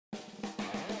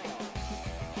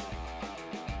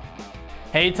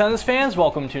Hey tennis fans,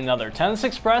 welcome to another Tennis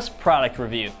Express product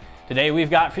review. Today we've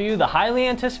got for you the highly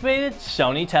anticipated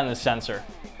Sony Tennis Sensor.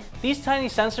 These tiny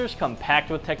sensors come packed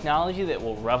with technology that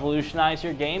will revolutionize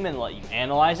your game and let you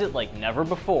analyze it like never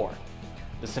before.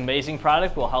 This amazing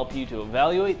product will help you to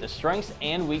evaluate the strengths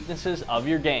and weaknesses of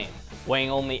your game.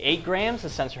 Weighing only 8 grams, the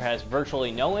sensor has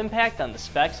virtually no impact on the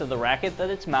specs of the racket that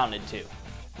it's mounted to.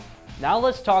 Now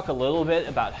let's talk a little bit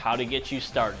about how to get you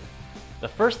started. The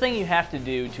first thing you have to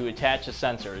do to attach the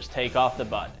sensor is take off the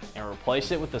bud and replace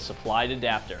it with the supplied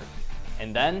adapter,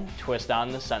 and then twist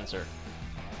on the sensor.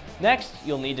 Next,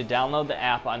 you'll need to download the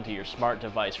app onto your smart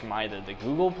device from either the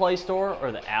Google Play Store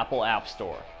or the Apple App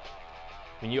Store.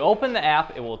 When you open the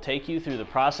app, it will take you through the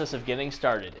process of getting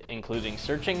started, including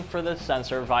searching for the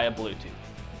sensor via Bluetooth.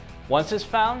 Once it's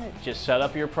found, just set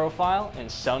up your profile and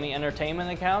Sony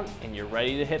Entertainment Account and you're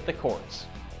ready to hit the courts.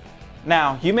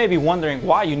 Now, you may be wondering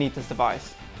why you need this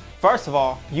device. First of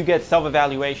all, you get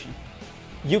self-evaluation.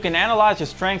 You can analyze your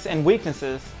strengths and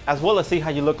weaknesses, as well as see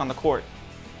how you look on the court.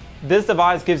 This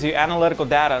device gives you analytical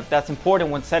data that's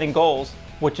important when setting goals,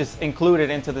 which is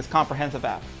included into this comprehensive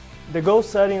app. The goal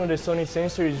setting on the Sony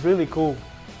sensor is really cool.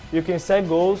 You can set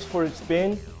goals for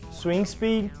spin, swing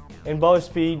speed, and ball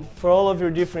speed for all of your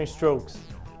different strokes.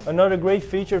 Another great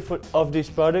feature of this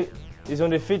product is on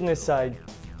the fitness side.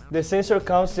 The sensor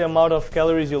counts the amount of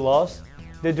calories you lost,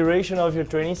 the duration of your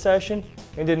training session,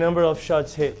 and the number of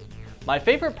shots hit. My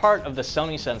favorite part of the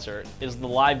Sony sensor is the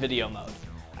live video mode.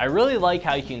 I really like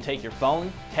how you can take your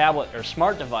phone, tablet, or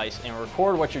smart device and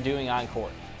record what you're doing on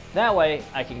court. That way,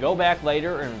 I can go back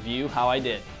later and review how I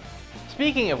did.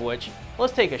 Speaking of which,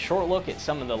 let's take a short look at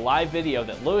some of the live video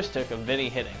that Lewis took of Vinny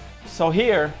hitting. So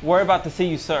here, we're about to see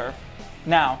you serve.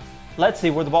 Now, let's see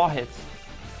where the ball hits.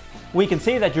 We can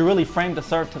see that you really framed the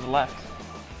serve to the left.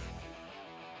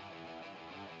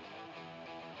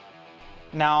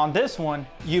 Now on this one,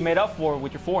 you made up for it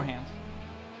with your forehand.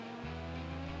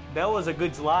 That was a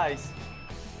good slice.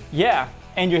 Yeah,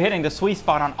 and you're hitting the sweet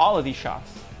spot on all of these shots.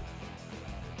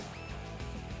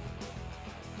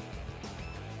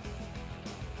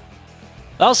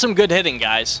 That was some good hitting,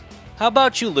 guys. How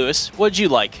about you, Lewis? What'd you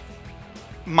like?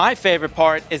 My favorite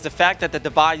part is the fact that the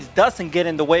device doesn't get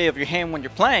in the way of your hand when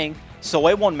you're playing, so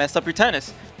it won't mess up your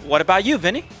tennis. What about you,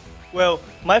 Vinny? Well,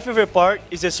 my favorite part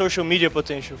is the social media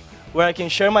potential, where I can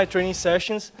share my training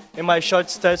sessions and my shot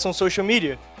stats on social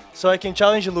media. So I can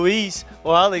challenge Luis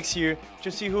or Alex here to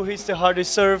see who hits the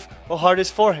hardest serve or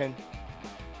hardest forehand.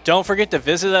 Don't forget to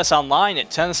visit us online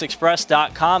at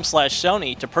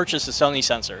tennisexpress.com/Sony to purchase the Sony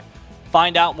sensor.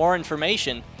 Find out more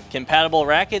information, compatible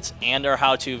rackets, and our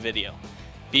how-to video.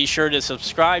 Be sure to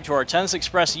subscribe to our Tennis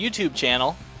Express YouTube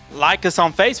channel, Like us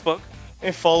on Facebook,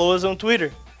 and follow us on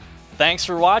Twitter. Thanks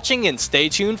for watching and stay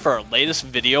tuned for our latest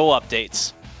video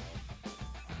updates.